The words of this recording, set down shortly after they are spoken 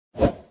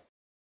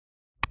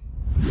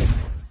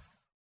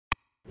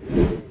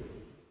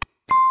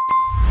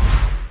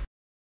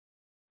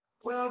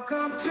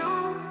Welcome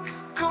to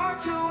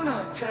Cartoon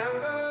on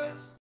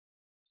Terrace.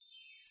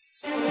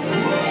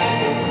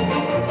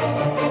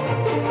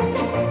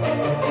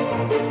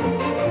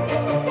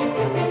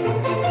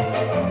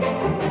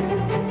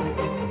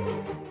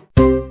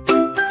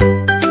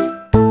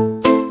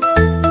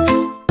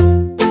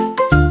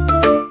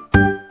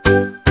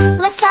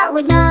 Let's start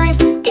with knives,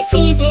 it's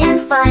easy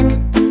and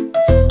fun.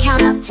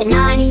 Count up to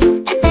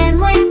 90 and then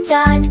we're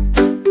done.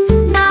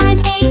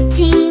 9,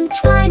 18,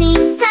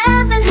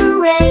 27,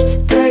 hooray!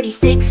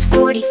 36,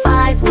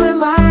 45, we're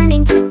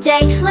learning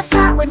today. Let's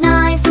start with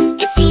knives,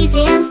 it's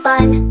easy and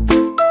fun.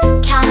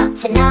 Count up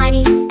to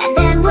 90 and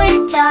then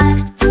we're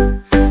done.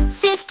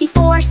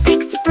 54,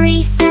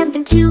 63,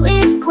 72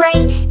 is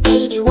great.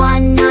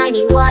 81,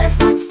 90, what a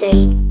fun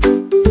state.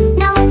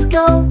 Now let's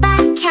go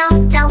back,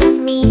 count down with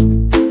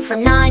me.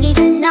 From 90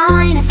 to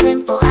 9, as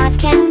simple as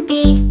can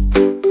be.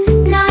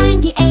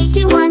 90,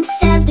 81,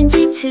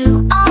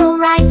 72,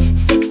 alright.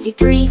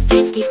 63,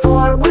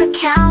 54, we're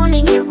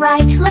counting it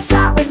right. Let's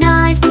start with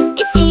 9,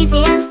 it's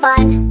easy and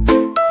fun.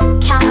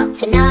 Count up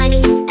to 90,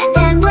 and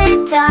then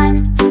we're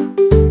done.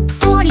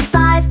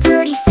 45,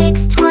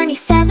 36,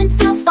 27,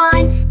 feel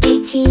fine.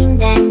 18,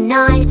 then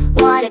 9,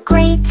 what a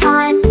great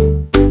time.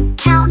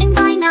 Counting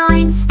by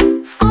nines,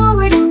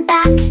 forward and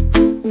back.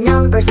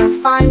 Numbers are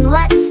fun,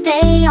 let's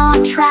stay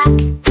on track.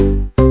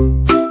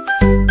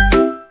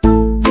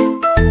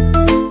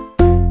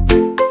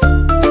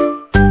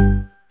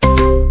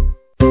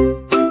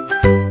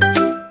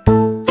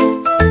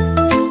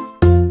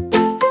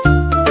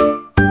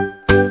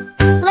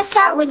 Let's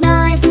start with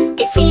knives,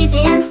 it's easy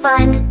and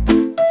fun.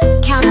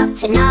 Count up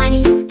to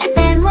 90, and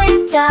then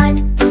we're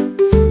done.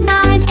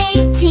 9,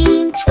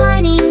 18,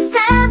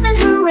 27,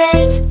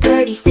 hooray!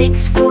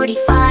 36,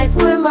 45,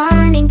 we're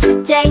learning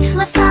today.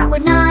 Let's start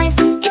with knives,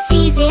 it's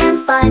easy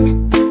and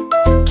fun.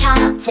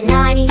 Count up to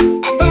 90,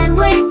 and then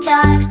we're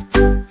done.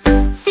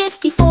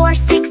 54,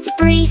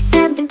 63,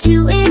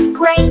 72 is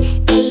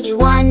great.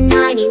 81,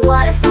 90,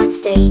 what a fun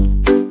state.